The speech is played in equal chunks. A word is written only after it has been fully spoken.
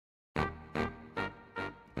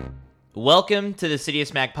Welcome to the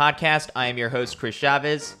Citius Mag podcast. I am your host, Chris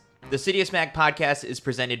Chavez. The Citius Mag podcast is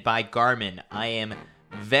presented by Garmin. I am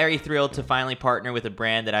very thrilled to finally partner with a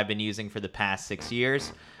brand that I've been using for the past 6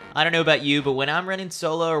 years. I don't know about you, but when I'm running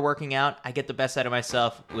solo or working out, I get the best out of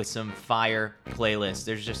myself with some fire playlists.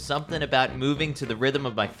 There's just something about moving to the rhythm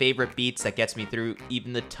of my favorite beats that gets me through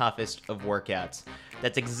even the toughest of workouts.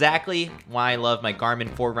 That's exactly why I love my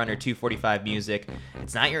Garmin Forerunner 245 Music.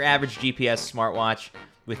 It's not your average GPS smartwatch.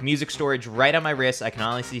 With music storage right on my wrist, I can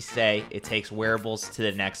honestly say it takes wearables to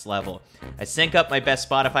the next level. I sync up my best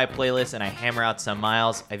Spotify playlist and I hammer out some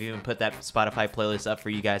miles. I've even put that Spotify playlist up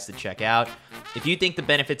for you guys to check out. If you think the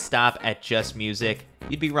benefits stop at just music,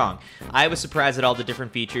 you'd be wrong. I was surprised at all the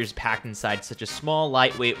different features packed inside such a small,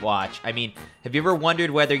 lightweight watch. I mean, have you ever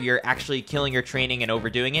wondered whether you're actually killing your training and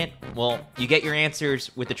overdoing it? Well, you get your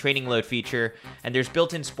answers with the training load feature, and there's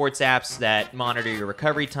built-in sports apps that monitor your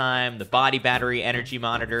recovery time, the body battery energy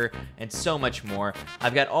monitor, and so much more.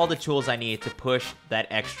 I've got all the tools I need to push that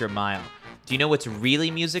extra mile. Do you know what's really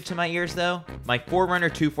music to my ears, though? My Forerunner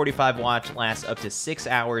 245 watch lasts up to 6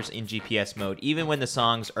 hours in GPS mode, even when the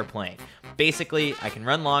songs are playing. Basically, I can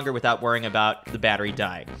run longer without worrying about the battery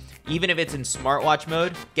dying. Even if it's in smartwatch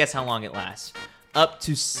mode, guess how long it lasts? Up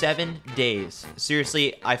to 7 days.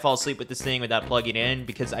 Seriously, I fall asleep with this thing without plugging it in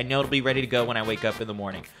because I know it'll be ready to go when I wake up in the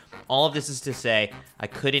morning. All of this is to say, I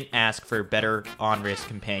couldn't ask for a better on-wrist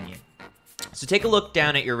companion. So take a look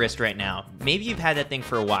down at your wrist right now. Maybe you've had that thing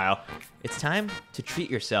for a while. It's time to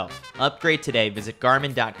treat yourself. Upgrade today. Visit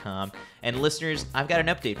Garmin.com. And listeners, I've got an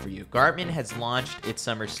update for you. Garmin has launched its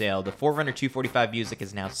summer sale. The Forerunner 245 Music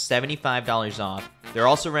is now $75 off. They're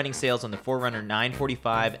also running sales on the Forerunner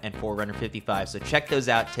 945 and Forerunner 55. So check those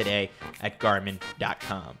out today at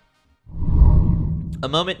Garmin.com. A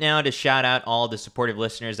moment now to shout out all the supportive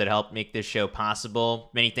listeners that helped make this show possible.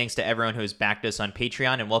 Many thanks to everyone who has backed us on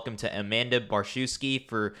Patreon, and welcome to Amanda Barshewski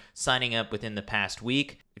for signing up within the past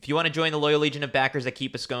week. If you want to join the loyal legion of backers that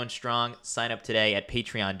keep us going strong, sign up today at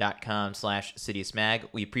patreon.com/CitiusMag.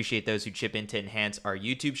 We appreciate those who chip in to enhance our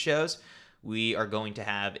YouTube shows. We are going to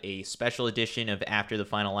have a special edition of After the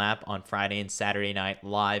Final Lap on Friday and Saturday night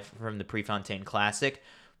live from the Prefontaine Classic.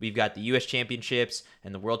 We've got the U.S. Championships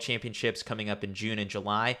and the World Championships coming up in June and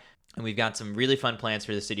July. And we've got some really fun plans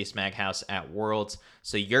for the Citius Mag House at Worlds.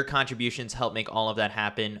 So your contributions help make all of that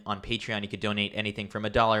happen. On Patreon, you could donate anything from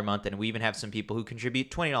 $1 a month. And we even have some people who contribute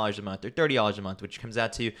 $20 a month or $30 a month, which comes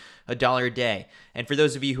out to $1 a day. And for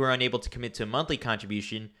those of you who are unable to commit to a monthly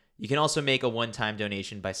contribution, you can also make a one-time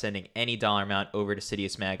donation by sending any dollar amount over to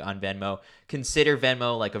Citius Mag on Venmo. Consider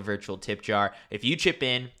Venmo like a virtual tip jar. If you chip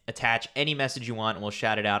in, attach any message you want, and we'll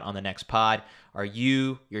shout it out on the next pod. Are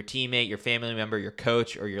you, your teammate, your family member, your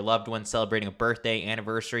coach, or your loved one celebrating a birthday,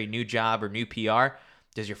 anniversary, new job, or new PR?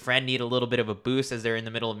 Does your friend need a little bit of a boost as they're in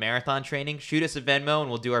the middle of marathon training? Shoot us a Venmo, and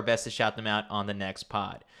we'll do our best to shout them out on the next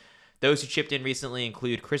pod. Those who chipped in recently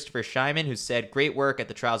include Christopher Scheiman, who said, "Great work at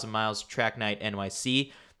the Trials of Miles Track Night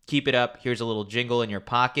NYC. Keep it up. Here's a little jingle in your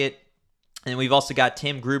pocket." And we've also got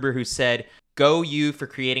Tim Gruber, who said, "Go you for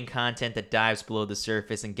creating content that dives below the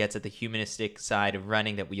surface and gets at the humanistic side of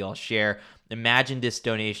running that we all share. Imagine this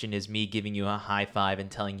donation is me giving you a high five and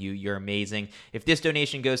telling you you're amazing. If this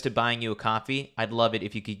donation goes to buying you a coffee, I'd love it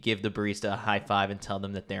if you could give the barista a high five and tell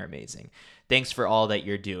them that they're amazing. Thanks for all that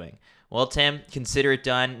you're doing." Well, Tim, consider it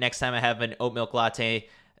done. Next time I have an oat milk latte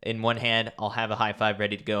in one hand, I'll have a high five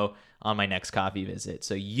ready to go on my next coffee visit.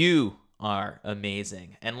 So you are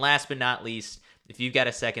amazing. And last but not least, if you've got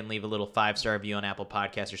a second, leave a little 5-star review on Apple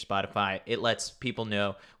Podcasts or Spotify. It lets people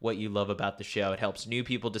know what you love about the show. It helps new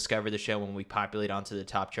people discover the show when we populate onto the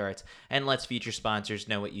top charts, and lets future sponsors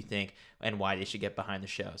know what you think and why they should get behind the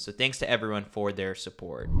show. So thanks to everyone for their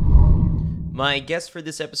support. My guests for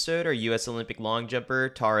this episode are U.S. Olympic long jumper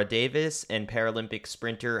Tara Davis and Paralympic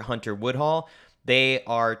sprinter Hunter Woodhall. They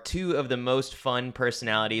are two of the most fun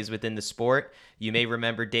personalities within the sport. You may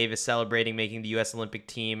remember Davis celebrating making the U.S. Olympic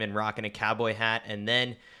team and rocking a cowboy hat, and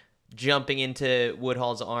then jumping into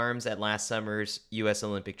Woodhall's arms at last summer's U.S.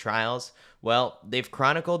 Olympic trials. Well, they've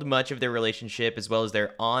chronicled much of their relationship as well as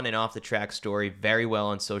their on and off the track story very well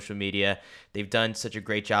on social media. They've done such a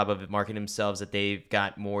great job of marketing themselves that they've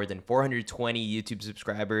got more than 420 YouTube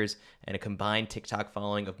subscribers and a combined TikTok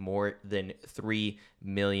following of more than 3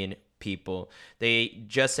 million people. They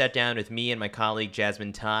just sat down with me and my colleague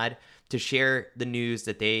Jasmine Todd to share the news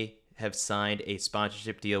that they have signed a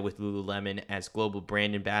sponsorship deal with Lululemon as global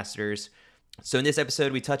brand ambassadors. So in this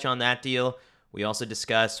episode, we touch on that deal. We also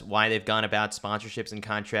discuss why they've gone about sponsorships and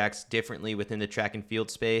contracts differently within the track and field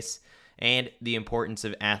space, and the importance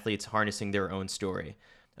of athletes harnessing their own story.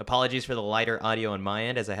 Apologies for the lighter audio on my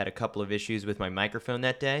end, as I had a couple of issues with my microphone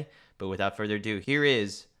that day. But without further ado, here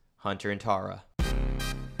is Hunter and Tara.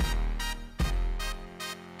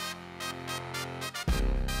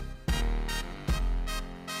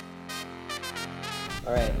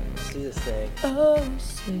 All right, let's do this thing. Oh,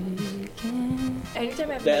 so you can. Anytime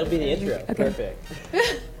I have That'll be the intro. Okay. Perfect.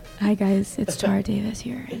 Hi guys, it's Tara Davis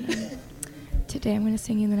here, and today I'm going to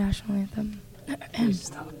sing you the national anthem.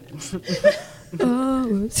 Stop it.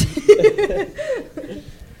 Oh.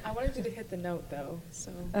 I wanted you to hit the note though,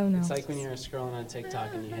 so. Oh no. It's like when you're scrolling on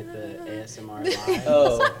TikTok and you hit the ASMR live.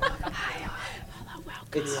 Oh,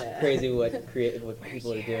 Welcome. it's crazy what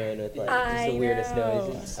people are doing with like just the weirdest know.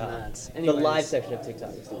 noises. It's nuts. The Anyways, live section of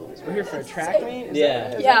TikTok is the weirdest. We're here for a track meet? Is Yeah.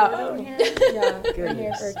 that- is Yeah. that what we're doing here? Yeah, we're here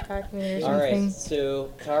Goodness. for a track meet or All something. right,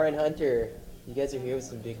 so Tara and Hunter, you guys are here with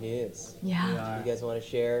some big news. We Yeah. are. You guys want to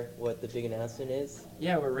share what the big announcement is?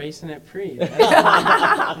 Yeah, we're racing at Pre.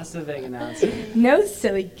 That's the big announcement. No,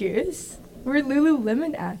 silly goose. We're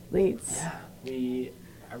Lululemon athletes. Yeah, we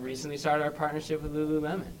recently started our partnership with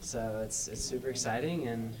Lululemon, so it's super exciting,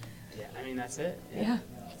 and yeah, I mean that's it. Yeah.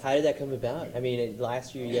 How did that come about? I mean,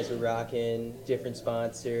 last year you guys were rocking different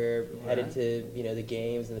sponsor, headed to the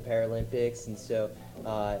games and the Paralympics, and so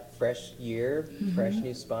fresh year, fresh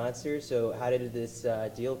new sponsor. So how did this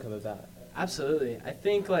deal come about? Absolutely. I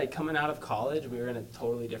think like coming out of college, we were in a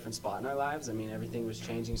totally different spot in our lives. I mean, everything was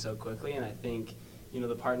changing so quickly, and I think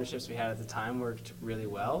the partnerships we had at the time worked really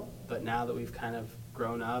well. But now that we've kind of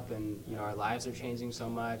grown up and our lives are changing so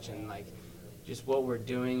much, and like just what we're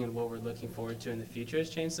doing and what we're looking forward to in the future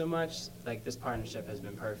has changed so much, like this partnership has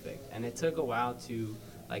been perfect. And it took a while to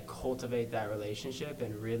like cultivate that relationship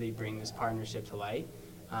and really bring this partnership to light.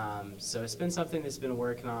 So it's been something that's been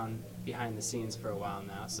working on behind the scenes for a while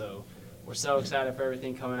now. So we're so excited for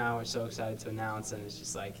everything coming out. We're so excited to announce, and it's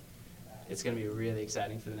just like, it's going to be really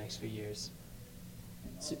exciting for the next few years.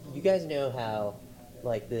 So you guys know how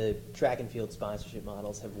like the track and field sponsorship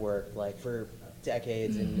models have worked like for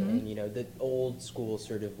decades and the old school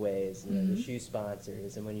sort of ways, the shoe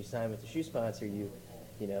sponsors, and when you sign with the shoe sponsor you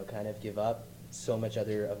kind of give up so much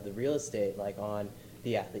other of the real estate like on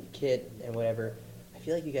the athlete kit and whatever. I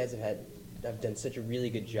feel like you guys have done such a really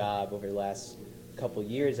good job over the last couple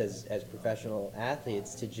years as professional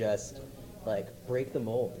athletes to just like break the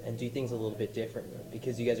mold and do things a little bit differently,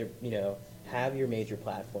 because you guys are have your major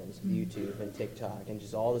platforms, YouTube and TikTok and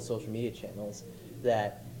just all the social media channels,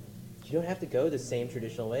 that you don't have to go the same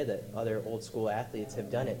traditional way that other old school athletes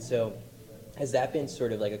have done it. So has that been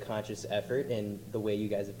sort of like a conscious effort in the way you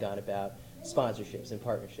guys have gone about sponsorships and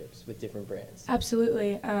partnerships with different brands?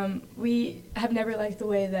 Absolutely. We have never liked the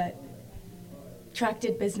way that track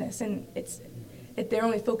did business, and they're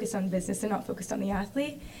only focused on business, they're not focused on the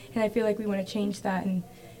athlete. And I feel like we want to change that, and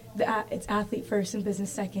it's athlete first and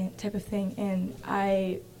business second type of thing. And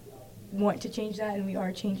I want to change that, and we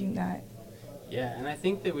are changing that. Yeah, and I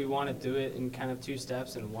think that we want to do it in kind of two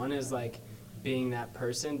steps, and one is like being that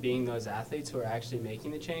person, being those athletes who are actually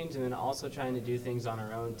making the change, and then also trying to do things on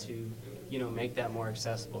our own to, make that more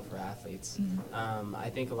accessible for athletes. I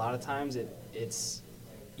think a lot of times it's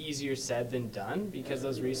easier said than done because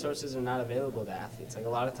those resources are not available to athletes. Like a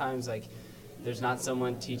lot of times, like there's not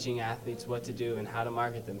someone teaching athletes what to do and how to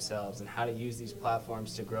market themselves and how to use these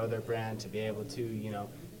platforms to grow their brand, to be able to,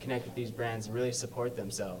 connect with these brands and really support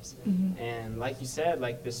themselves. And like you said,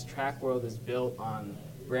 like this track world is built on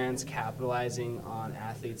brands capitalizing on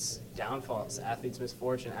athletes' downfalls, athletes'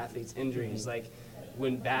 misfortune, athletes' injuries. Like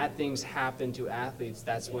when bad things happen to athletes,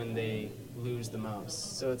 that's when they lose the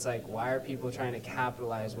most. So it's like, why are people trying to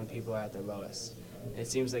capitalize when people are at their lowest? And it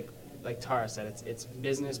seems like Tara said, it's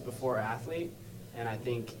business before athlete, and I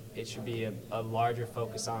think it should be a larger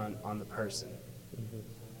focus on the person.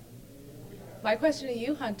 My question to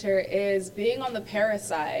you, Hunter, is being on the para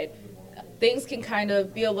side, things can kind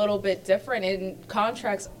of be a little bit different, and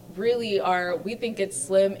contracts really are, we think it's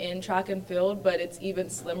slim in track and field, but it's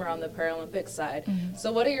even slimmer on the Paralympic side.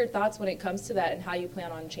 So what are your thoughts when it comes to that and how you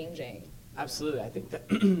plan on changing? Absolutely.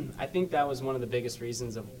 I think that was one of the biggest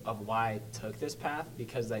reasons of why I took this path,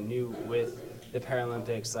 because I knew with the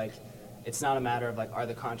Paralympics, like, it's not a matter of like, are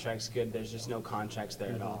the contracts good? There's just no contracts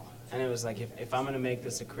there at all. And it was like, if I'm going to make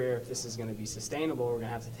this a career, if this is going to be sustainable, we're going to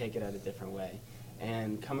have to take it at a different way.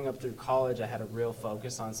 And coming up through college, I had a real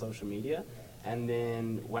focus on social media. And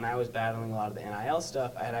then when I was battling a lot of the NIL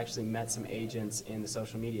stuff, I had actually met some agents in the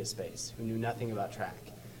social media space who knew nothing about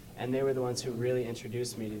track. And they were the ones who really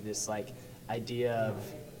introduced me to this like idea of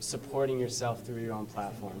supporting yourself through your own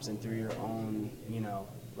platforms and through your own,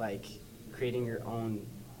 like creating your own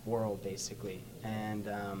world basically. And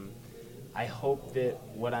I hope that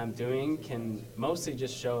what I'm doing can mostly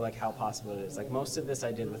just show like how possible it is. Like most of this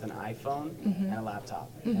I did with an iPhone and a laptop,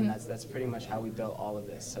 and that's pretty much how we built all of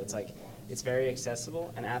this. So it's like it's very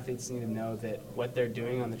accessible, and athletes need to know that what they're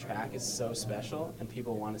doing on the track is so special, and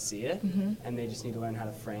people want to see it, and they just need to learn how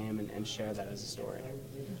to frame and share that as a story.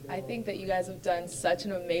 I think that you guys have done such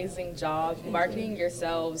an amazing job marketing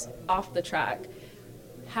yourselves off the track.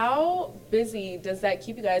 How busy does that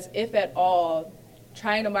keep you guys, if at all,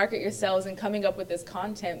 trying to market yourselves and coming up with this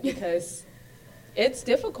content? Because it's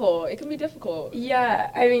difficult. It can be difficult. Yeah,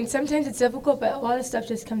 I mean, sometimes it's difficult, but a lot of stuff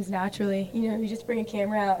just comes naturally. You know, you just bring a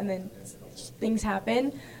camera out and then things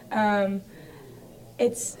happen.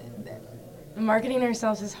 It's marketing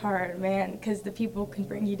ourselves is hard, man, because the people can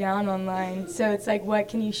bring you down online. So it's like, what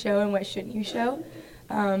can you show and what shouldn't you show?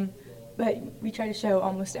 But we try to show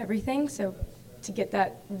almost everything, so to get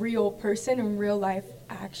that real person and real life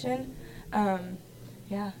action.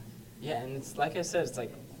 Yeah. Yeah, and it's like I said, it's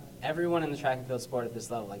like everyone in the track and field sport at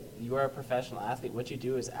this level, like you are a professional athlete, what you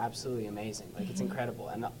do is absolutely amazing. Like it's incredible.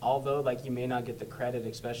 And although like you may not get the credit,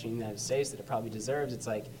 especially in the United States, that it probably deserves, it's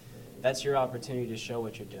like that's your opportunity to show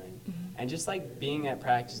what you're doing. And just like being at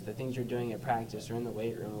practice, the things you're doing at practice or in the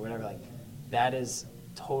weight room or whatever, like that is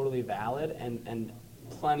totally valid and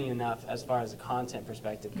plenty enough as far as the content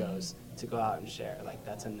perspective goes to go out and share. Like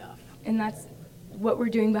that's enough. And that's what we're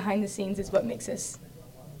doing behind the scenes is what makes us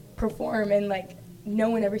perform, and like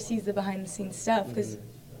no one ever sees the behind the scenes stuff because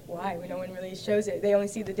why? No one really shows it. They only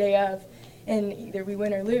see the day of, and either we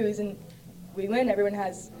win or lose, and we win, everyone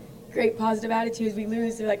has great positive attitudes. We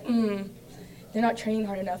lose, they're like, they're not training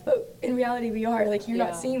hard enough, but in reality we are. Like you're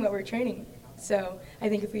not seeing what we're training. So I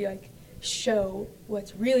think if we like show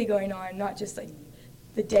what's really going on, not just like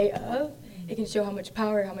the day of, it can show how much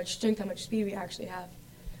power, how much strength, how much speed we actually have.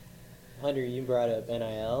 Hunter, you brought up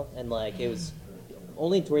NIL, and like it was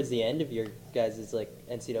only towards the end of your guys' like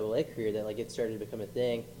NCAA career that like it started to become a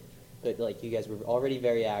thing. But like you guys were already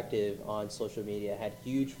very active on social media, had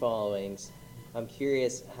huge followings. I'm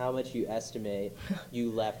curious how much you estimate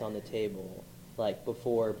you left on the table like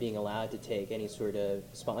before being allowed to take any sort of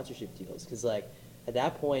sponsorship deals, because like at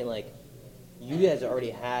that point like you guys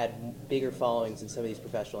already had bigger followings than some of these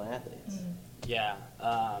professional athletes. Yeah,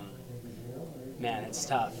 man, it's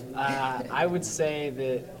tough. I would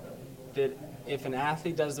say that if an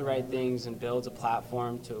athlete does the right things and builds a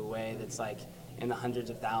platform to a way that's like in the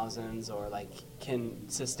hundreds of thousands or like can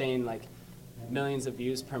sustain like millions of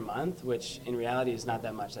views per month, which in reality is not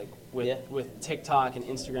that much. Like with TikTok and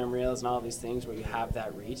Instagram Reels and all of these things where you have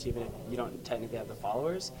that reach, even if you don't technically have the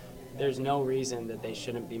followers, there's no reason that they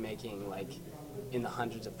shouldn't be making like in the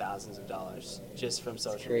hundreds of thousands of dollars just from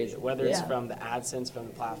social media, whether it's from the AdSense from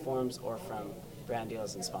the platforms or from brand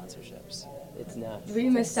deals and sponsorships. It's nuts. We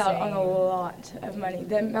missed out on a lot of money.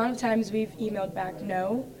 The amount of times we've emailed back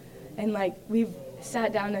no, and like we've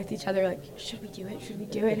sat down with each other like, should we do it? Should we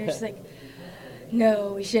do it? And it's like,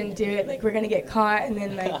 no, we shouldn't do it. Like we're gonna get caught, and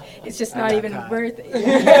then like it's just not even worth it.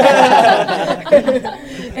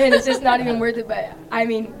 And it's just not even worth it. But I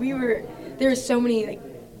mean, there were so many like,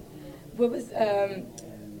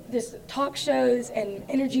 this talk shows and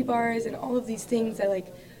energy bars and all of these things that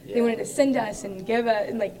like they wanted to send us and give us,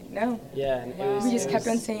 and like no. Yeah, and we just kept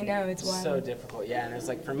on saying no. It's wild. So difficult. Yeah, and it's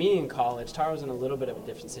like for me in college, Tara was in a little bit of a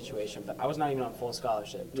different situation, but I was not even on full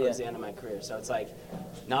scholarship towards the end of my career. So it's like,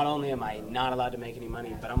 not only am I not allowed to make any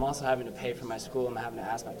money, but I'm also having to pay for my school. I'm having to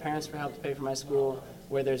ask my parents for help to pay for my school.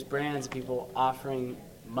 Where there's brands, people offering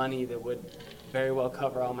money that would very well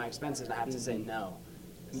cover all my expenses, and I have to say no.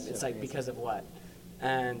 It's like because of what?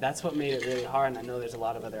 And that's what made it really hard, and I know there's a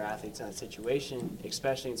lot of other athletes in that situation,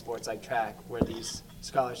 especially in sports like track, where these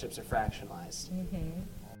scholarships are fractionalized.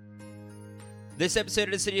 This episode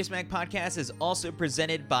of the City of Smack podcast is also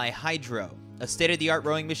presented by Hydrow, a state-of-the-art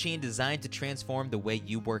rowing machine designed to transform the way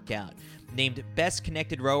you work out. Named Best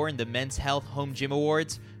Connected Rower in the Men's Health Home Gym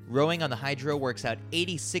Awards, rowing on the Hydrow works out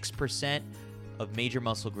 86% of major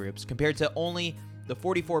muscle groups, compared to only the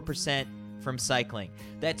 44% from cycling.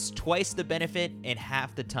 That's twice the benefit in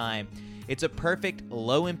half the time. It's a perfect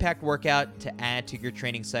low-impact workout to add to your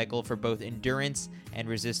training cycle for both endurance and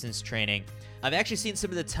resistance training. I've actually seen some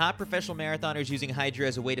of the top professional marathoners using Hydrow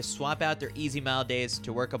as a way to swap out their easy mile days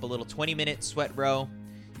to work up a little 20-minute sweat row.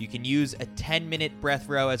 You can use a 10-minute breath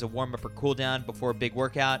row as a warm-up or cool-down before a big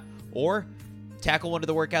workout, or tackle one of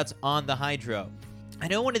the workouts on the Hydrow. I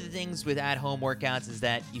know one of the things with at-home workouts is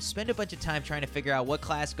that you spend a bunch of time trying to figure out what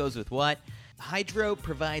class goes with what. Hydrow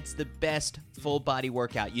provides the best full-body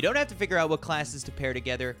workout. You don't have to figure out what classes to pair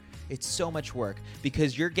together. It's so much work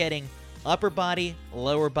because you're getting upper body,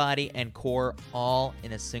 lower body, and core all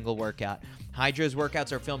in a single workout. Hydro's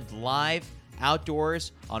workouts are filmed live,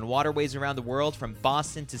 outdoors, on waterways around the world, from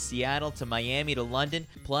Boston to Seattle to Miami to London.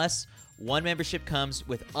 Plus, one membership comes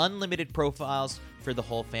with unlimited profiles for the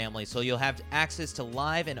whole family. So you'll have access to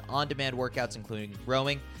live and on-demand workouts, including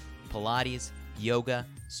rowing, Pilates, yoga,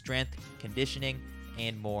 strength, conditioning,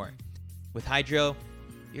 and more. With Hydro,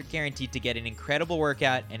 you're guaranteed to get an incredible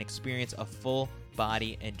workout and experience a full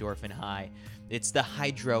body endorphin high. It's the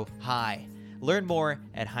Hydro High. Learn more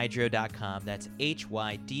at hydro.com. That's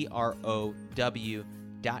HYDROW.com.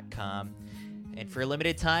 And for a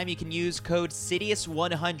limited time, you can use code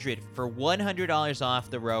Sidious100 for $100 off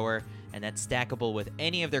the rower, and that's stackable with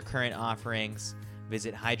any of their current offerings.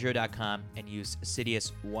 Visit hydro.com and use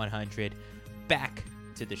Sidious100. Back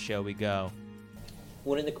to the show we go.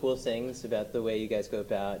 One of the cool things about the way you guys go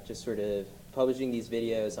about just sort of publishing these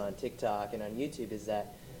videos on TikTok and on YouTube is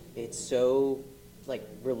that it's so like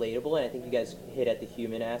relatable, and I think you guys hit at the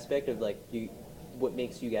human aspect of like what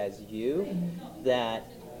makes you guys you.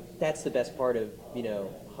 That's the best part of, you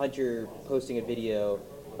know, Hunter posting a video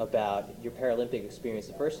about your Paralympic experience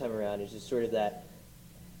the first time around is just sort of that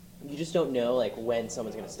you just don't know like when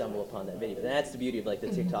someone's going to stumble upon that video. But that's the beauty of like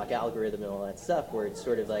the TikTok algorithm and all that stuff, where it's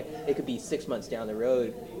sort of like it could be 6 months down the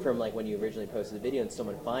road from like when you originally posted the video and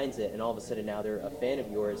someone finds it and all of a sudden now they're a fan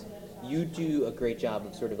of yours. You do a great job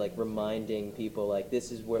of sort of like reminding people like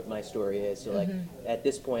this is what my story is. So like at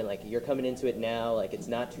this point, like you're coming into it now, like it's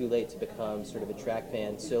not too late to become sort of a track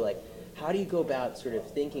fan. So like how do you go about sort of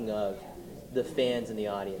thinking of the fans in the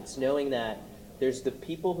audience, knowing that there's the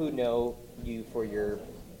people who know you for your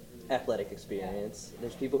athletic experience,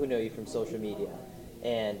 there's people who know you from social media,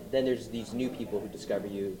 and then there's these new people who discover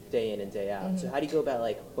you day in and day out. So how do you go about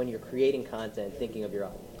like when you're creating content thinking of your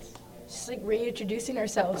audience? Just like reintroducing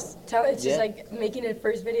ourselves. It's just like making a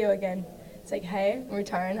first video again. It's like, hey, we're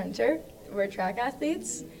Tara and Hunter. We're track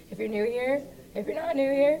athletes. If you're new here, if you're not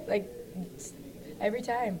new here, like every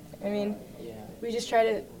time. I mean, we just try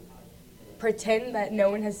to pretend that no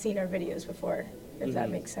one has seen our videos before, if that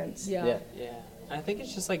makes sense. Yeah. I think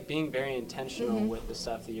it's just like being very intentional with the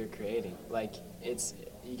stuff that you're creating. Like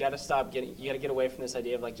you got to get away from this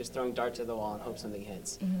idea of like just throwing darts at the wall and hope something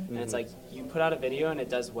hits. And it's like you put out a video and it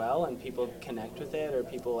does well and people connect with it, or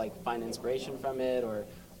people like find inspiration from it, or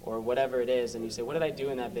whatever it is, and you say, what did I do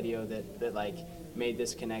in that video that like made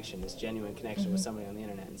this connection, this genuine connection with somebody on the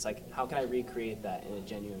internet? And it's like, how can I recreate that in a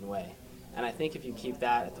genuine way? And I think if you keep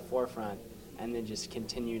that at the forefront and then just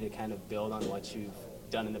continue to kind of build on what you've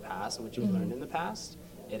done in the past and what you've learned in the past,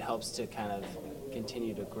 it helps to kind of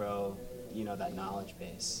continue to grow, you know, that knowledge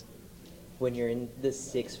base. When you're in the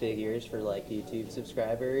six figures for like YouTube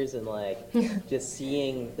subscribers and like just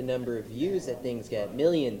seeing the number of views that things get,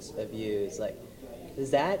 millions of views, like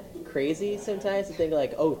is that crazy sometimes to think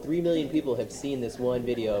like, oh, 3 million people have seen this one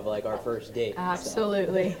video of like our first date?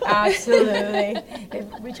 Absolutely, absolutely.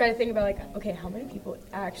 If we try to think about like, okay, how many people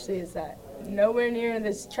actually is that? Nowhere near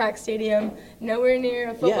this track stadium, nowhere near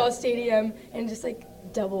a football stadium, and just like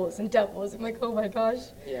doubles and doubles. I'm like, oh my gosh.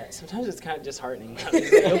 Yeah, sometimes it's kind of disheartening.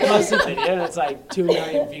 You'll post a video and it's like 2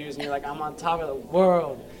 million views and you're like, I'm on top of the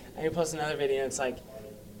world. And you post another video and it's like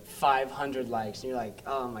 500 likes and you're like,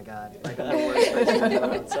 oh my God, like I'm the worst person in the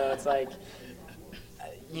world. So it's like,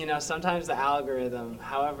 you know, sometimes the algorithm,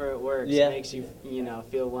 however it works, makes you, you know,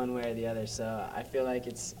 feel one way or the other. So I feel like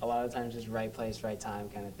it's a lot of times just right place, right time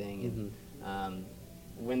kind of thing. And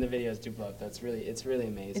when the videos do blow up, it's really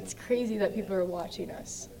amazing. It's crazy that people are watching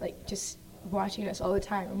us, like just watching us all the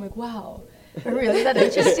time. I'm like, wow, really that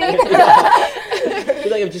interesting? I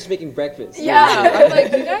feel like I'm just making breakfast. I'm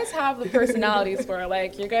like, you guys have the personalities for it.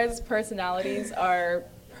 Like, your guys' personalities are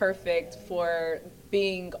perfect for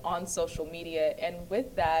being on social media. And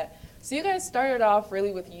with that, so you guys started off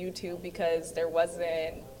really with YouTube because there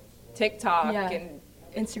wasn't TikTok and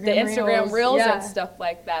Instagram Reels and stuff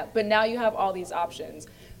like that. But now you have all these options.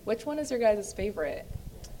 Which one is your guys' favorite?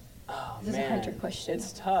 Oh, This is a Hunter question.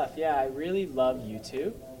 It's tough. Yeah, I really love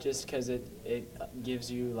YouTube just because it gives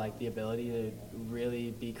you like the ability to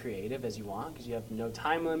really be creative as you want, because you have no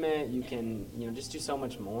time limit. You can, you know, just do so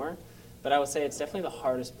much more. But I would say it's definitely the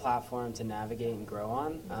hardest platform to navigate and grow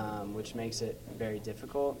on, which makes it very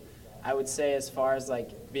difficult. I would say as far as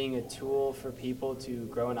like being a tool for people to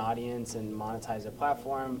grow an audience and monetize their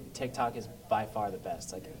platform, TikTok is by far the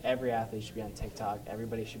best. Like every athlete should be on TikTok.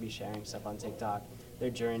 Everybody should be sharing stuff on TikTok, their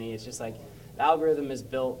journey. It's just like the algorithm is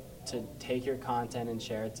built to take your content and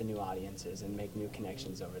share it to new audiences and make new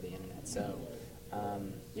connections over the internet. So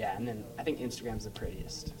and then I think Instagram's the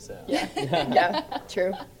prettiest. So Yeah,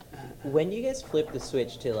 true. When do you guys flip the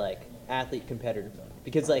switch to like athlete competitor mode?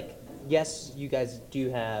 Because like, yes, you guys do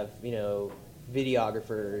have, you know,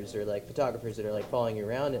 videographers or like photographers that are like following you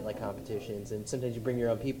around at like competitions, and sometimes you bring your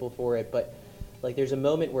own people for it, but like there's a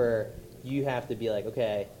moment where you have to be like,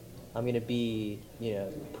 okay, I'm gonna be, you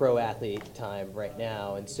know, pro athlete time right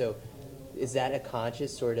now. And so is that a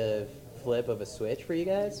conscious sort of flip of a switch for you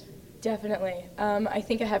guys? Definitely. I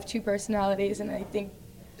think I have two personalities, and I think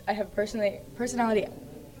I have personality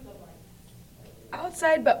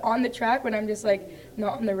outside, but on the track when I'm just like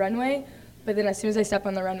not on the runway. But then as soon as I step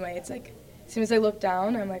on the runway, it's like as soon as I look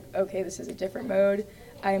down, I'm like, okay, this is a different mode.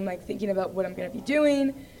 I'm like thinking about what I'm gonna be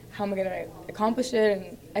doing, how am I gonna accomplish it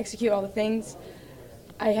and execute all the things.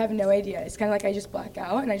 I have no idea. It's kind of like I just black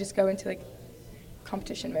out and I just go into like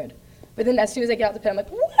competition mode. But then as soon as I get out the pit, I'm like,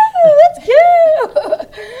 whoa, let's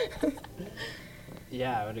go!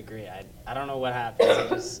 Yeah, I would agree. I don't know what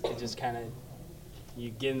happens. It just kind of, you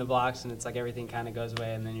get in the blocks and it's like everything kind of goes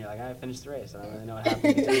away, and then you're like, I finished the race. I don't really know what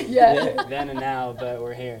happened Yeah. then and now, but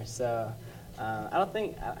we're here. So I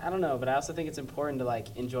don't know, but I also think it's important to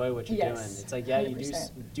like enjoy what you're Yes, doing. It's like, yeah, you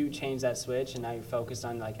 100%. do change that switch, and now you're focused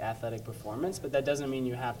on like athletic performance, but that doesn't mean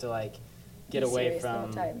you have to like get Be away serious the whole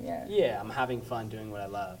from. time, yeah. Yeah, I'm having fun doing what I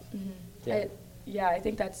love. Yeah. I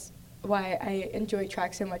think that's why I enjoy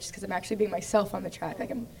track so much, because I'm actually being myself on the track.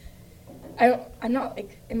 Like I'm not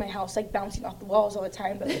like in my house like bouncing off the walls all the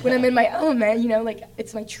time, but like when I'm in my element, you know, like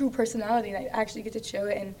it's my true personality, and I actually get to show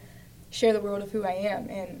it and share the world of who I am,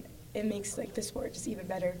 and it makes like the sport just even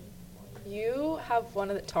better. You have one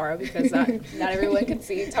of the, Tara, because not everyone can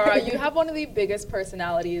see. Tara, you have one of the biggest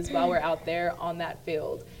personalities while we're out there on that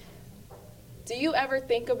field. Do you ever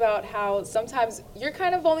think about how sometimes you're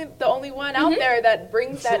kind of the only one out there that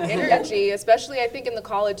brings that energy, especially I think in the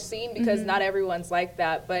college scene, because not everyone's like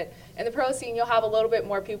that, but in the pro scene you'll have a little bit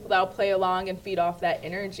more people that'll play along and feed off that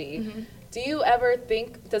energy. Do you ever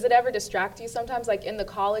think, does it ever distract you sometimes, like in the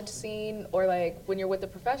college scene or like when you're with the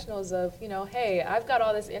professionals of, you know, hey, I've got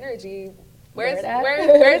all this energy, where's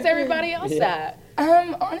everybody else at?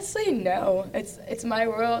 Honestly, no. It's my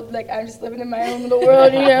world. Like I'm just living in my own little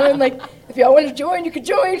world, you know. And like, if y'all want to join, you can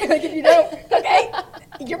join. Like if you don't, okay,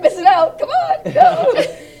 you're missing out. Come on, go.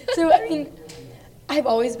 So I mean, I've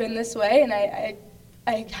always been this way, and I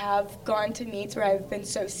have gone to meets where I've been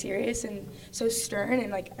so serious and so stern,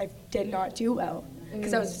 and like I did not do well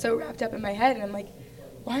because I was so wrapped up in my head, and I'm like,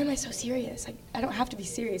 why am I so serious? Like I don't have to be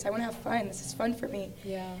serious. I want to have fun. This is fun for me.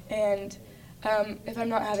 Yeah. And if I'm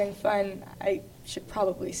not having fun, I should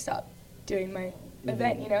probably stop doing my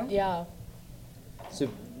event, you know? Yeah. So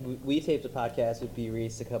we taped a podcast with B.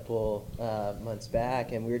 Reese a couple months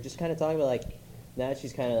back, and we were just kind of talking about like now that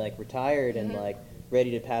she's kind of like retired and like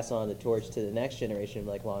ready to pass on the torch to the next generation of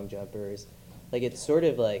like long jumpers. Like it's sort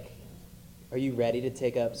of like, are you ready to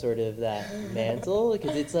take up sort of that mantle?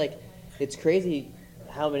 Because it's like, it's crazy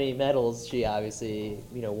how many medals she obviously,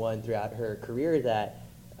 you know, won throughout her career that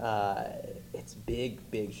it's big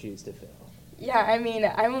shoes to fill. Yeah, I mean,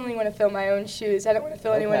 I only want to fill my own shoes. I don't want to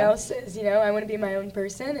fill anyone Okay. else's, you know? I want to be my own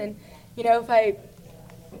person, and, you know, if I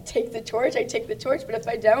take the torch, I take the torch, but if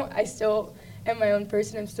I don't, I still am my own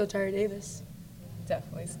person. I'm still Tara Davis.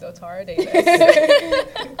 Definitely still Tara Davis.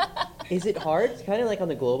 Is it hard, kind of like on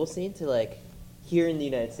the global scene, to like here in the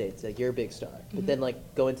United States, like you're a big star, but then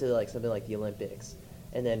like go into like something like the Olympics,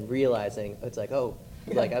 and then realizing it's like, oh,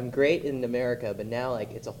 like I'm great in America, but now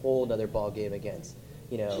like it's a whole nother ball game against,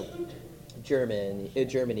 you know, Germany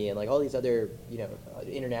and like all these other, you know,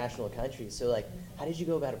 international countries. So like, how did you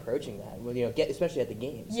go about approaching that? Well, you know, especially at the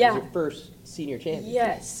games. Yeah. It was your first senior championship.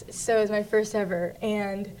 Yes, so it was my first ever,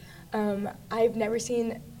 and I've never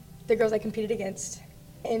seen the girls I competed against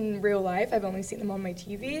in real life. I've only seen them on my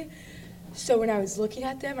TV. So when I was looking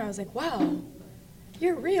at them, I was like, wow,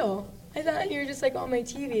 you're real. I thought you were just like on my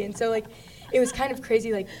TV. And so like, it was kind of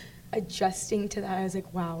crazy, like adjusting to that. I was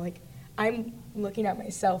like, wow, like I'm looking at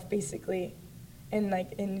myself basically, and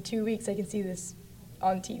like in 2 weeks I can see this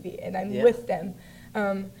on TV, and I'm with them.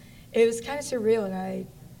 It was kind of surreal, and I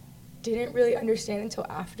didn't really understand until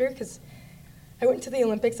after, because I went to the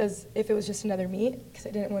Olympics as if it was just another meet, because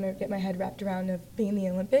I didn't want to get my head wrapped around of being in the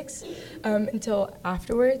Olympics until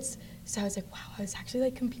afterwards. So I was like, wow, I was actually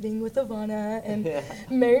like competing with Ivana and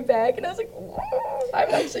Mary Beck, and I was like, wow, I'm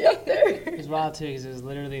actually up there. It was wild too, because it was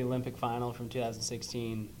literally the Olympic final from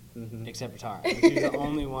 2016, except for Tara. She was the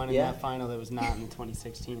only one in that final that was not in the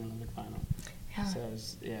 2016 Olympic final. Yeah. So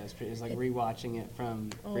it was like rewatching it from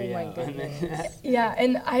Rio. my goodness. Yeah,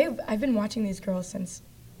 and I've been watching these girls since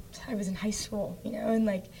I was in high school, you know, and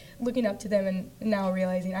like looking up to them, and now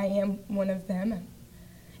realizing I am one of them.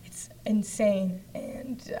 It's insane,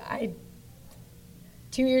 and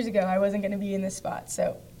 2 years ago I wasn't going to be in this spot,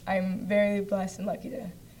 so I'm very blessed and lucky to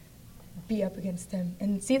be up against them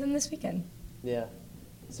and see them this weekend. Yeah.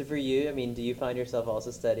 So for you, I mean, do you find yourself also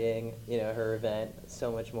studying, her event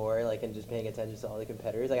so much more, like, and just paying attention to all the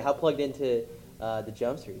competitors? Like, how plugged into the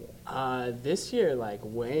jumps are you? This year, like,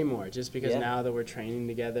 way more, just because Yeah. now that we're training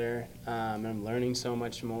together, and I'm learning so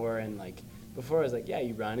much more, and, like, before I was like, yeah,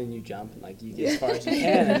 you run and you jump, and, like, you get as far as you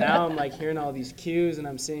can, and now I'm, like, hearing all these cues, and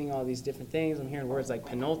I'm seeing all these different things. I'm hearing words like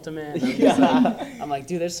penultimate, and I'm like,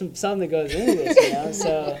 dude, there's something that goes into this,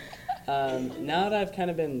 So now that I've kind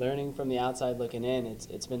of been learning from the outside looking in,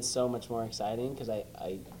 it's been so much more exciting because I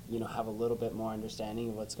have a little bit more understanding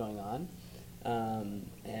of what's going on.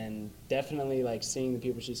 And definitely like seeing the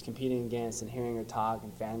people she's competing against and hearing her talk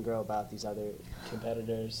and fangirl about these other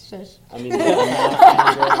competitors. Shush. I mean, I'm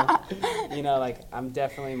not fangirl. Like I'm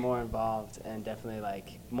definitely more involved and definitely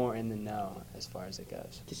like more in the know as far as it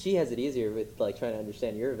goes. Because she has it easier with, like, trying to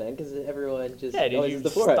understand your event, because everyone just Yeah, dude, always you is the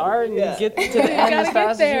forefront. start and Yeah. you get to the end as gotta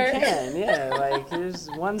fast get as you there. can. Yeah, like there's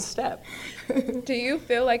one step. Do you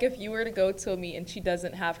feel like if you were to go to a meet and she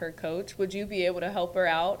doesn't have her coach, would you be able to help her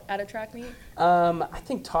out at a track meet? I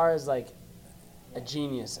think Tara's like a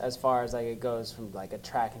genius as far as like it goes from like a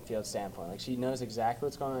track and field standpoint. Like she knows exactly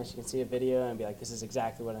what's going on. She can see a video and be like, this is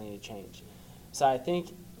exactly what I need to change. So I think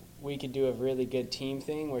we could do a really good team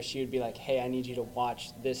thing where she would be like, hey, I need you to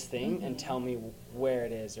watch this thing and tell me where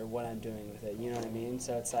it is or what I'm doing with it. You know what I mean?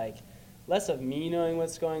 So it's like less of me knowing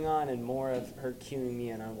what's going on and more of her cueing me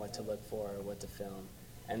in on what to look for or what to film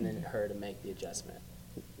and then her to make the adjustment.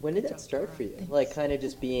 When did that start for you? Like, kind of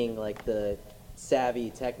just being, like, the savvy,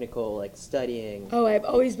 technical, like, studying. Oh, I've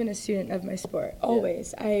always been a student of my sport.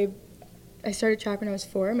 Always. I started track when I was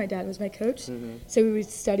 4. My dad was my coach, so we would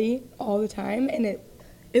study all the time, and it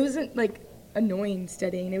wasn't like annoying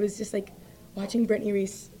studying. It was just like watching Brittany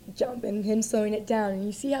Reese jump and him slowing it down, and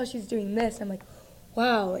you see how she's doing this. I'm like,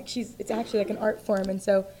 wow, like it's actually like an art form, and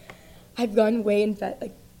so I've gone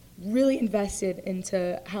really invested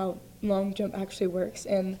into how long jump actually works,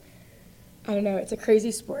 and I don't know, it's a crazy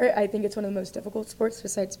sport. I think it's one of the most difficult sports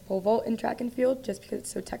besides pole vault in track and field, just because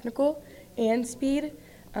it's so technical and speed.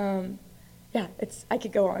 I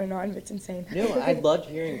could go on and on, but it's insane. No, I loved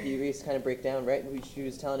hearing P. Reese kind of break down, right? She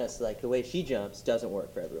was telling us, like, the way she jumps doesn't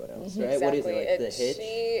work for everyone else, right? What is it, like, the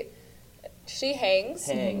hitch? She hangs,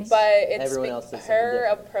 Hangs. but it's Everyone else does something her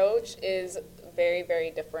different. approach is very, very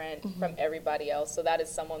different from everybody else. So that is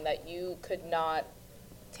someone that you could not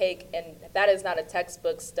take, and that is not a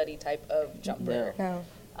textbook study type of jumper. No.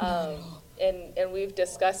 No. And we've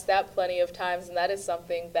discussed that plenty of times, and that is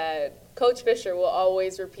something that Coach Fisher will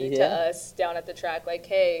always repeat to us down at the track, like,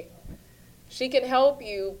 hey, she can help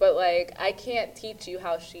you, but, like, I can't teach you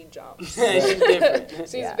how she jumps. She's different.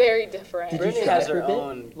 She's very different. Did you Brittany try has for her a bit?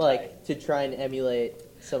 own Like, to try and emulate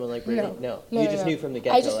someone like Brittany? No. You just knew from the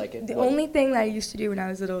get-go, like, it the wasn't- only thing that I used to do when I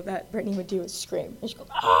was little that Brittany would do was scream. And she'd go,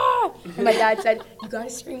 ah! And my dad said, you gotta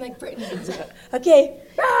scream like Brittany. I was like, okay.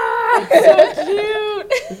 Ah! So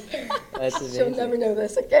cute. That's She'll amazing. never know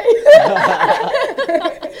this, okay?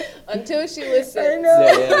 Until she listens. I know.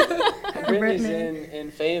 Yeah. Brittany's Brittany.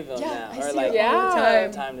 in Fayetteville Yeah, now, I or see like her all the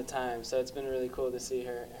time. time to time. So it's been really cool to see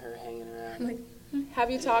her hanging around. I'm like,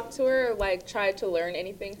 Have you talked to her, or, like, tried to learn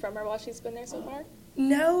anything from her while she's been there so far?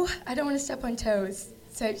 no, I don't want to step on toes.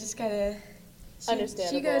 So I just gotta.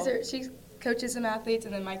 Understandable. She coaches some athletes,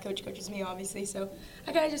 and then my coach coaches me, obviously. So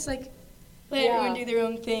I gotta just like let Yeah. everyone do their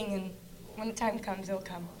own thing, and when the time comes, it'll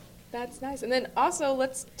come. That's nice. And then also,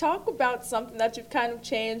 let's talk about something that you've kind of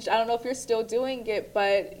changed. I don't know if you're still doing it,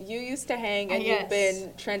 but you used to hang, and Yes. you've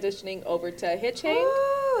been transitioning over to hitch hang.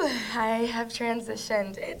 Ooh, I have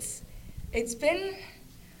transitioned. It's been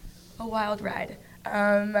a wild ride.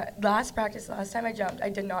 Last time I jumped, I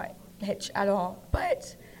did not hitch at all,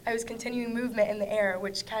 but I was continuing movement in the air,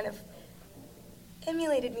 which kind of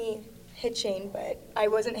emulated me hitching, but I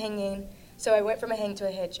wasn't hanging, so I went from a hang to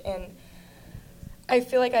a hitch, and I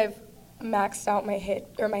feel like I've maxed out my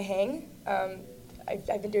hang.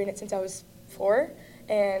 I've been doing it since I was 4,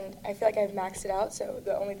 and I feel like I've maxed it out, so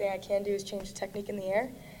the only thing I can do is change the technique in the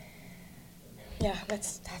air. Yeah,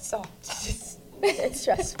 that's all. It's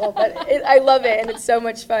stressful, but I love it, and it's so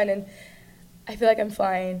much fun, and I feel like I'm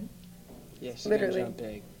flying. Yeah, she's Literally. gonna jump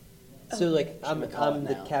big. So, like, I'm call it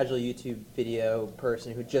the now. casual YouTube video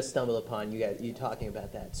person who just stumbled upon you talking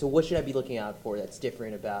about that. So what should I be looking out for that's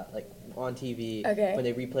different about, like, on TV Okay. when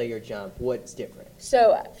they replay your jump? What's different?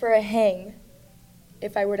 So for a hang,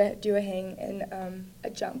 if I were to do a hang and a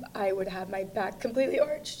jump, I would have my back completely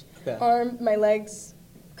arched, Okay. my legs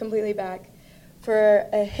completely back. For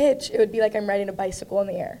a hitch, it would be like I'm riding a bicycle in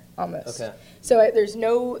the air, almost. Okay. So there's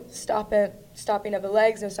no stopping of the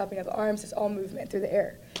legs, no stopping of the arms. It's all movement through the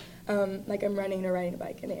air, like I'm running or riding a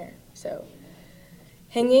bike in the air. So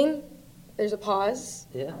hanging there's a pause,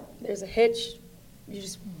 Yeah. there's a hitch, you're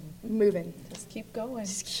just moving. Just keep going.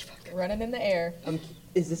 Just keep on going. Running in the air.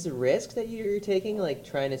 Is this a risk that you're taking, like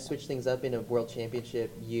trying to switch things up in a world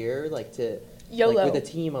championship year, like to YOLO. like with a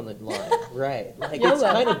team on the line, right? Like it's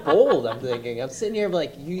YOLO. kind of bold. I'm thinking. I'm sitting here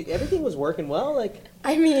like everything was working well. Like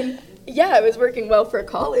I mean, yeah, it was working well for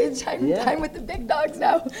college. I'm Yeah. with the big dogs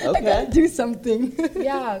now. I Okay. gotta do something.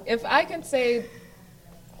 Yeah, if I can say,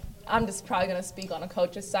 I'm just probably going to speak on a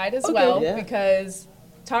coach's side as Okay. well, Yeah. because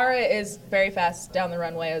Tara is very fast down the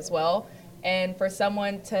runway as well. And for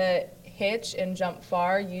someone to hitch and jump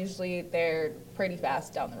far, usually they're pretty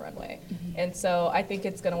fast down the runway. And so I think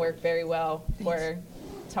it's going to work very well for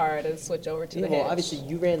Tara to switch over to the well, hitch. obviously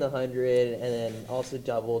you ran the 100 and then also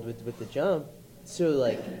doubled with the jump. So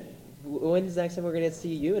like, when's the next time we're gonna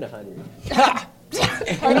see you in 100?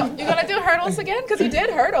 Hurdle. You going to do hurdles again? Because you did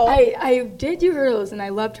hurdle. I did do hurdles, and I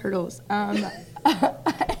loved hurdles. I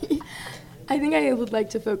think I would like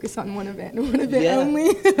to focus on one event Yeah.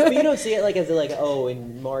 only. But you don't see it like as like, oh,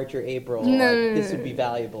 in March or April, No, like, no, this no, would be no.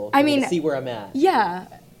 valuable. I for me to mean, see where I'm at. Yeah,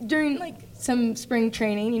 during like some spring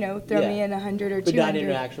training, throw Yeah. me in 100 or But 200. not in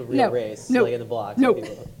an actual real No, race, no, like in the blocks. no, with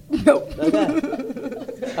people. no.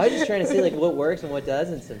 Okay. I was just trying to see like what works and what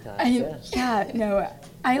doesn't sometimes. No,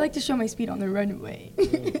 I like to show my speed on the runway,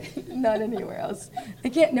 not anywhere else. I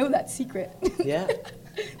can't know that secret. Yeah.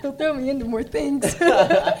 They'll throw me into more things.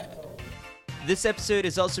 This episode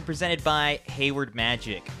is also presented by Hayward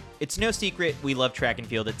Magic. It's no secret we love track and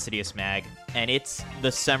field at Citius Mag, and it's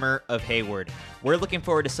the summer of Hayward. We're looking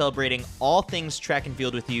forward to celebrating all things track and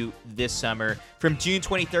field with you this summer. From June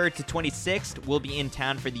 23rd to 26th, we'll be in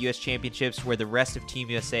town for the U.S. Championships, where the rest of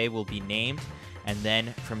Team USA will be named. And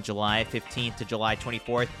then from July 15th to July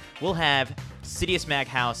 24th, we'll have Citius Mag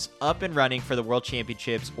House up and running for the World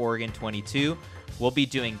Championships Oregon 22. We'll be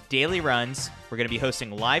doing daily runs. We're going to be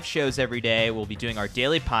hosting live shows every day. We'll be doing our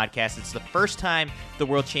daily podcast. It's the first time the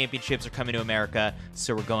World Championships are coming to America,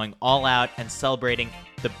 so we're going all out and celebrating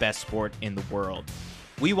the best sport in the world.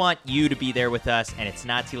 We want you to be there with us, and it's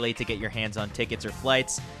not too late to get your hands on tickets or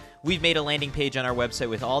flights. We've made a landing page on our website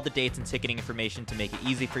with all the dates and ticketing information to make it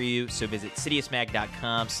easy for you, so visit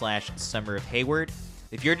citiusmag.com/Summer of Hayward.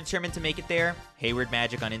 If you're determined to make it there, Hayward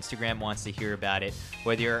Magic on Instagram wants to hear about it.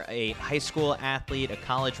 Whether you're a high school athlete, a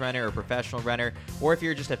college runner, or a professional runner, or if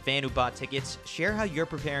you're just a fan who bought tickets, share how you're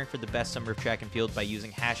preparing for the best summer of track and field by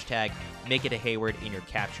using hashtag #MakeItAHayward in your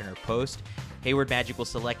caption or post. Hayward Magic will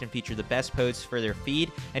select and feature the best posts for their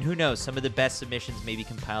feed, and who knows, some of the best submissions may be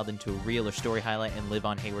compiled into a reel or story highlight and live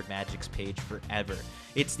on Hayward Magic's page forever.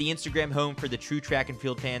 It's the Instagram home for the true track and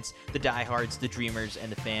field fans, the diehards, the dreamers,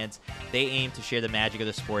 and the fans. They aim to share the magic of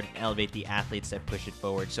the sport and elevate the athletes that push it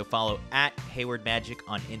forward. So follow @Hayward Magic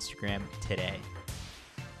on Instagram today.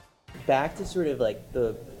 Back to sort of like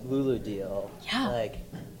the Lulu deal. Yeah. Like,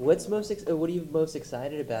 what are you most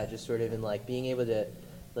excited about? Just sort of in like being able to,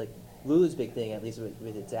 like, Lulu's big thing, at least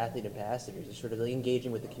with its athlete ambassadors, is sort of like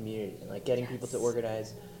engaging with the community and like getting people to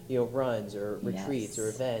organize, runs or retreats or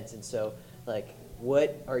events. And so, like,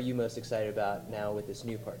 what are you most excited about now with this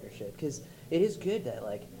new partnership? Because it is good that,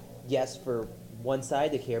 like, yes, for one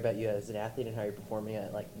side they care about you as an athlete and how you're performing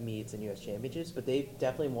at like meets and U.S. championships, but they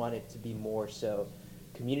definitely want it to be more so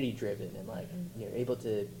community driven and like able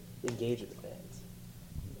to engage with the fans.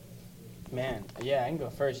 Man, yeah, I can go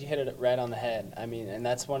first. You hit it right on the head. I mean, and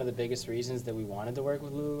that's one of the biggest reasons that we wanted to work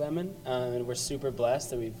with Lululemon. And we're super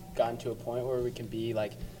blessed that we've gotten to a point where we can be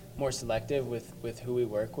like more selective with who we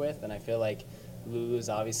work with. And I feel like Lulu is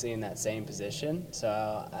obviously in that same position.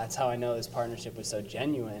 So that's how I know this partnership was so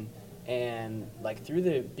genuine. And like through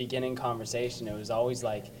the beginning conversation, it was always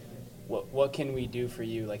like, what can we do for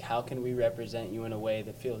you? Like, how can we represent you in a way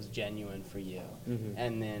that feels genuine for you? Mm-hmm.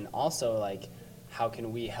 And then also like, how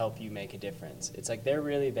can we help you make a difference? It's like they're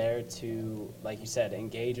really there to, like you said,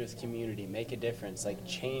 engage with community, make a difference, like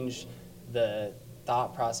change the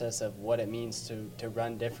thought process of what it means to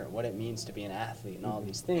run different, what it means to be an athlete and all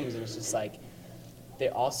these things. And it's just like, they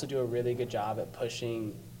also do a really good job at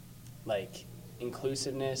pushing like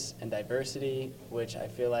inclusiveness and diversity, which I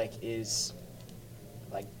feel like is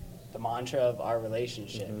like the mantra of our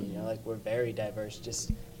relationship. Mm-hmm. Like we're very diverse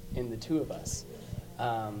just in the two of us.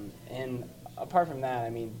 And apart from that, I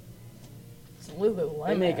mean, Lululemon.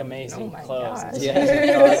 they make amazing Oh my clothes. gosh. It's Yeah.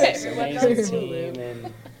 it's an Everyone amazing knows team, Lulu.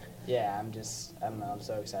 and yeah, I don't know, I'm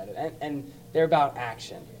so excited. And they're about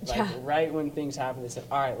action. Like Yeah. right when things happen, they said,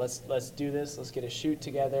 all right, let's do this. Let's get a shoot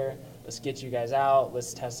together. Let's get you guys out.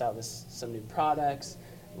 Let's test out some new products.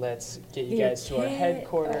 Let's get you Your guys to our kit.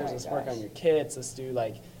 headquarters. Oh my Let's work gosh. on your kits. Let's do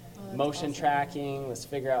like motion tracking. Let's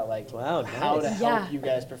figure out like Wow, how to nice. help Yeah. you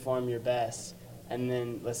guys perform your best. and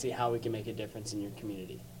then let's see how we can make a difference in your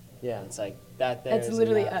community. Yeah. It's like that. There That's is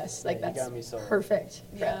literally enough. us. Like Yeah, you that's got me sold. perfect.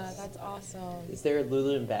 Yeah, that's awesome. Is there a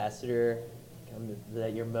Lulu ambassador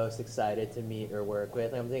that you're most excited to meet or work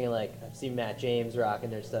with? I'm thinking like I've seen Matt James rocking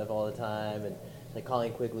their stuff all the time, and like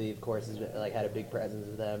Colleen Quigley, of course, has been, like had a big presence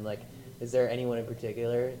with them. Like, is there anyone in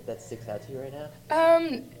particular that sticks out to you right now?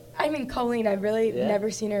 I mean, Colleen, I've really Yeah.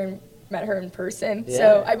 never seen her, met her in person. Yeah.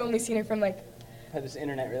 So I've only seen her from like, Had this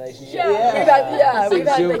internet relationship. we've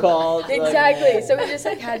had Zoom like, calls. like- exactly. So we just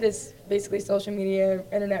like had this basically social media,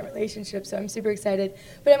 internet relationship. So I'm super excited.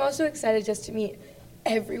 But I'm also excited just to meet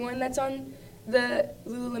everyone that's on the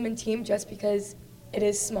Lululemon team, just because it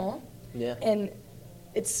is small. Yeah. And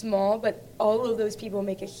it's small, but all of those people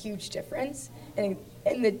make a huge difference in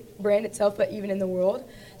the brand itself, but even in the world.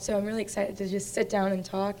 So I'm really excited to just sit down and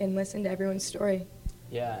talk and listen to everyone's story.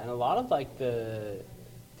 Yeah, and a lot of like the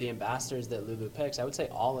ambassadors that Lulu picks, I would say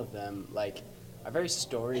all of them like are very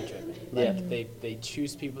story driven. Like Yeah. they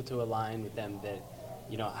choose people to align with them that,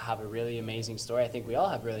 you know, have a really amazing story. I think we all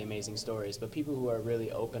have really amazing stories, but people who are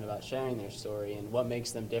really open about sharing their story and what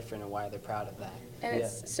makes them different and why they're proud of that. And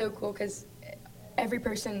it's so cool because every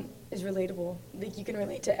person is relatable. Like you can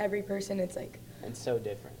relate to every person. It's like, And so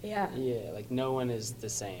different. yeah. Yeah, like no one is the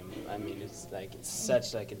same. I mean, it's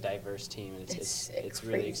such like a diverse team, and it's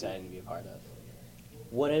really crazy. exciting to be a part of.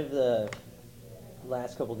 One of the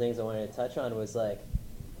last couple things I wanted to touch on was like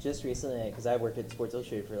just recently, because I worked at Sports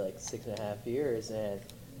Illustrated for like 6.5 years, and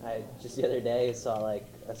I just the other day saw like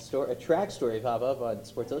a track story pop up on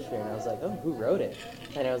Sports Illustrated, and I was like, oh, who wrote it?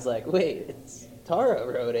 And I was like, wait, it's Tara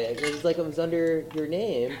wrote it. It was like it was under your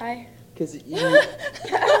name. Hi. Because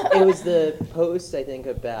it was the post, I think,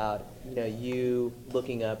 about, you know, you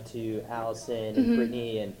looking up to Allison and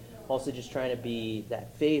Brittany, and also just trying to be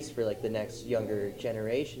that face for like the next younger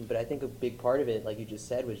generation. But I think a big part of it, like you just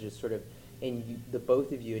said, was just sort of in you, the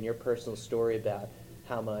both of you and your personal story about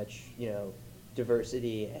how much, you know,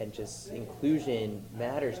 diversity and just inclusion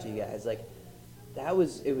matters to you guys. Like it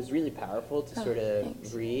was really powerful to sort of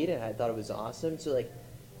thanks. read, and I thought it was awesome. So like,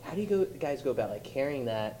 how do you guys go about like carrying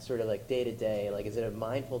that sort of like day to day? Like, is it a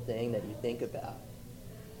mindful thing that you think about?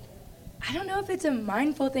 I don't know if it's a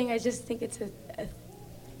mindful thing. I just think it's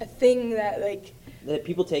a thing that like, That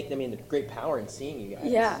people take, I mean, great power in seeing you guys.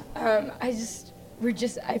 yeah.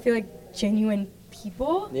 I feel like genuine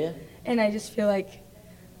people. Yeah. And I just feel like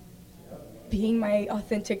being my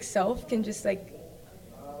authentic self can just like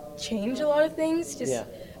change a lot of things. Just Yeah.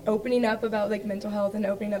 opening up about like mental health and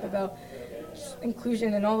opening up about just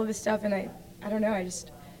inclusion and all of this stuff. And I don't know, I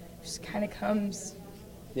just kind of comes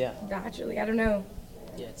Yeah. naturally. I don't know.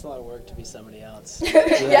 Yeah, it's a lot of work to be somebody else.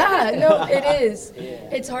 Yeah, no, it is. Yeah.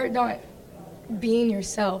 It's hard not being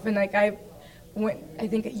yourself. And like I went, I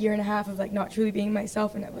think, a year and a half of like not truly being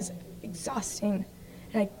myself, and it was exhausting.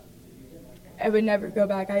 And I would never go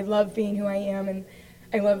back. I love being who I am, and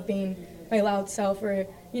I love being my loud self, or,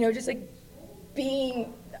 you know, just like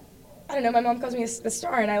being, I don't know, my mom calls me a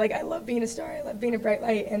star, and I love being a star. I love being a bright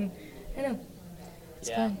light, and I don't know, it's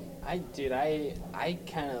fun. I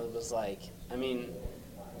kind of was like, I mean,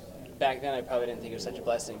 back then I probably didn't think it was such a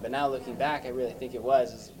blessing, but now looking back, I really think it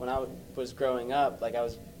was. Is when I was growing up, like I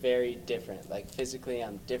was very different. Like physically,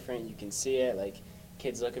 I'm different. You can see it. Like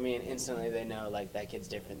kids look at me and instantly they know like that kid's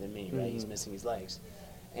different than me, right? He's missing his legs.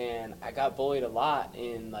 And I got bullied a lot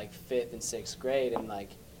in like 5th and 6th grade, and like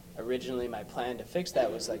originally my plan to fix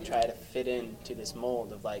that was like try to fit into this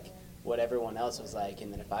mold of like what everyone else was like,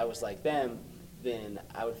 and then if I was like them, then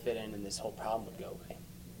I would fit in and this whole problem would go away.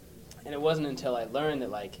 And it wasn't until I learned that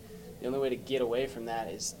like the only way to get away from that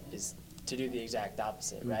is to do the exact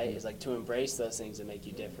opposite, right? Is like to embrace those things that make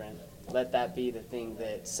you different. Let that be the thing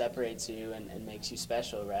that separates you and makes you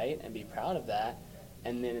special, right? And be proud of that.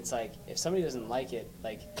 And then it's like, if somebody doesn't like it,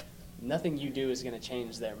 like nothing you do is going to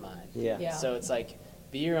change their mind. Yeah. Yeah. So it's like,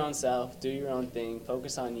 be your own self, do your own thing,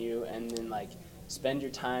 focus on you, and then like spend your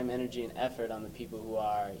time, energy, and effort on the people who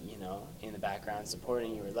are, you know, in the background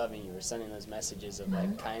supporting you or loving you or sending those messages of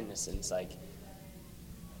like kindness. And it's like,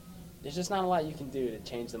 there's just not a lot you can do to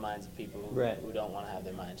change the minds of people who don't want to have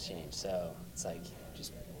their minds changed. So it's like,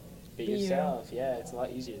 just be Be you. yourself. Yeah, it's a lot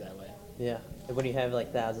easier that way. Yeah. And when you have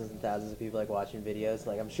like thousands and thousands of people like watching videos,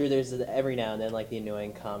 like I'm sure there's every now and then like the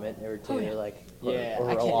annoying comment or two, like Yeah, or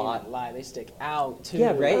I a can't lot. even lie. They stick out too.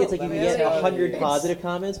 Yeah, right. It's like you Let can me get tell 100 you. positive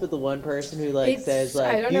comments, but the one person who like It's- says I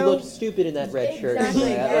like don't you know. look stupid in that red shirt. Exactly,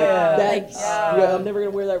 Like, yeah. that's, Like, yeah, I'm never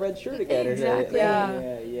gonna wear that red shirt again. Or something.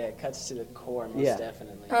 Exactly. Yeah, it cuts to the core most Yeah.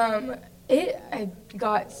 definitely. I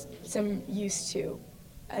got some used to.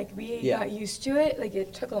 Like, we Yeah. got used to it. Like,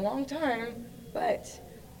 it took a long time, but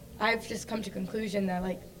I've just come to conclusion that,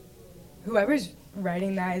 like, whoever's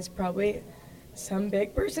writing that is probably some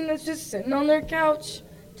big person that's just sitting on their couch,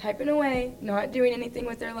 typing away, not doing anything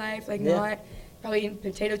with their life, like Yeah. not probably eating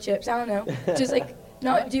potato chips, I don't know, just like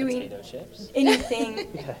not doing Potato chips. anything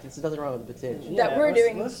Yeah, there's nothing wrong with potatoes. that we're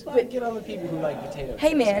doing. Let's not But get on the people who like potato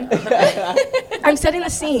hey, chips. man, I'm setting the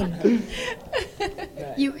scene.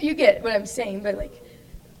 You get what I'm saying, but like,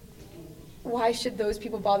 why should those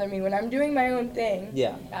people bother me when I'm doing my own thing?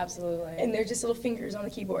 Yeah. Absolutely. And they're just little fingers on the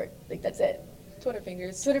keyboard. Like, that's it. Twitter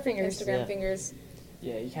fingers. Twitter fingers. Instagram Yeah. fingers.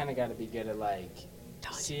 Yeah, you kind of got to be good at like,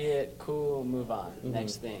 see it, cool, move on,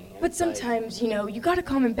 next thing. And But it's like- sometimes, you know, you gotta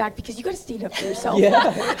comment back because you gotta stand up for yourself. Yeah.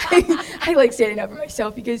 I like standing up for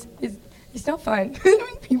myself because it's not fun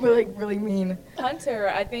when people are like really mean. Hunter,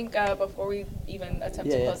 I think before we even attempt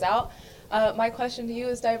Yeah, to yeah. close out, my question to you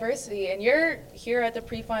is diversity. And you're here at the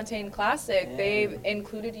Prefontaine Classic. Yeah. They've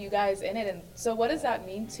included you guys in it. And so what does that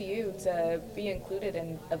mean to you to be included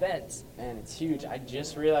in events? Man, it's huge. I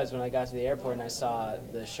just realized when I got to the airport and I saw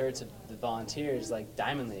the shirts of the volunteers, like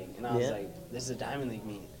Diamond League, and I was Yeah. like, this is a Diamond League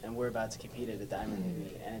meet, and we're about to compete at a Diamond League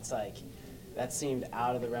meet. And it's like, that seemed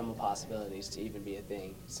out of the realm of possibilities to even be a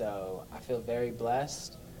thing. So I feel very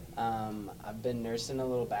blessed. I've been nursing a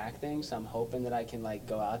little back thing, so I'm hoping that I can like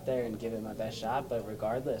go out there and give it my best shot. But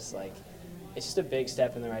regardless, like, it's just a big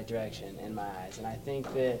step in the right direction in my eyes. And I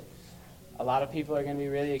think that a lot of people are going to be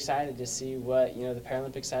really excited to see what, you know, the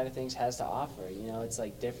Paralympic side of things has to offer. You know, it's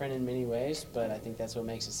like different in many ways, but I think that's what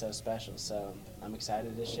makes it so special. So I'm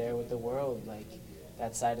excited to share with the world, like,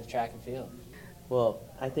 that side of track and field. Well,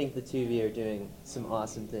 I think the two of you are doing some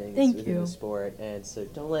awesome things Thank within you. the sport, and so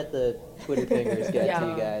don't let the Twitter fingers get to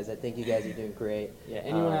Yeah. you guys. I think you guys are doing great. Yeah,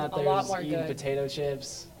 anyone out A there lot who's more eating good. potato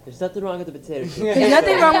chips? There's nothing wrong with the potato chips. There's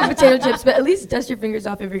nothing wrong with potato chips, but at least dust your fingers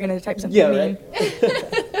off if you're gonna type something Yeah, mean.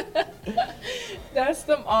 right. Dust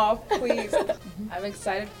them off, please. I'm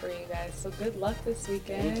excited for you guys. So good luck this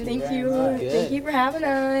weekend. Thank very you. much. Good. Thank you for having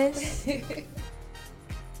us.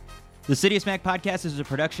 The City of Smack podcast is a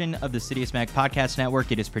production of the City of Smack podcast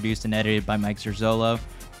network. It is produced and edited by Mike Zerzolo.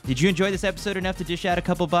 Did you enjoy this episode enough to dish out a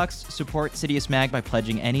couple bucks? Support City of Smag by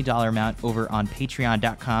pledging any dollar amount over on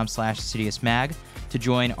patreon.com/CityofSmag to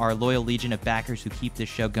join our loyal legion of backers who keep this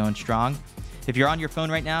show going strong. If you're on your phone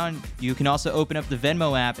right now, you can also open up the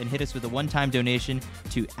Venmo app and hit us with a one-time donation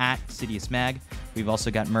to @CityofSmag. We've also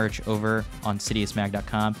got merch over on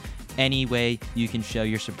cityofsmag.com. Any way you can show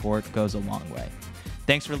your support goes a long way.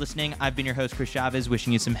 Thanks for listening. I've been your host, Chris Chavez,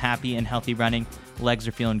 wishing you some happy and healthy running. Legs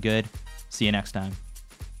are feeling good. See you next time.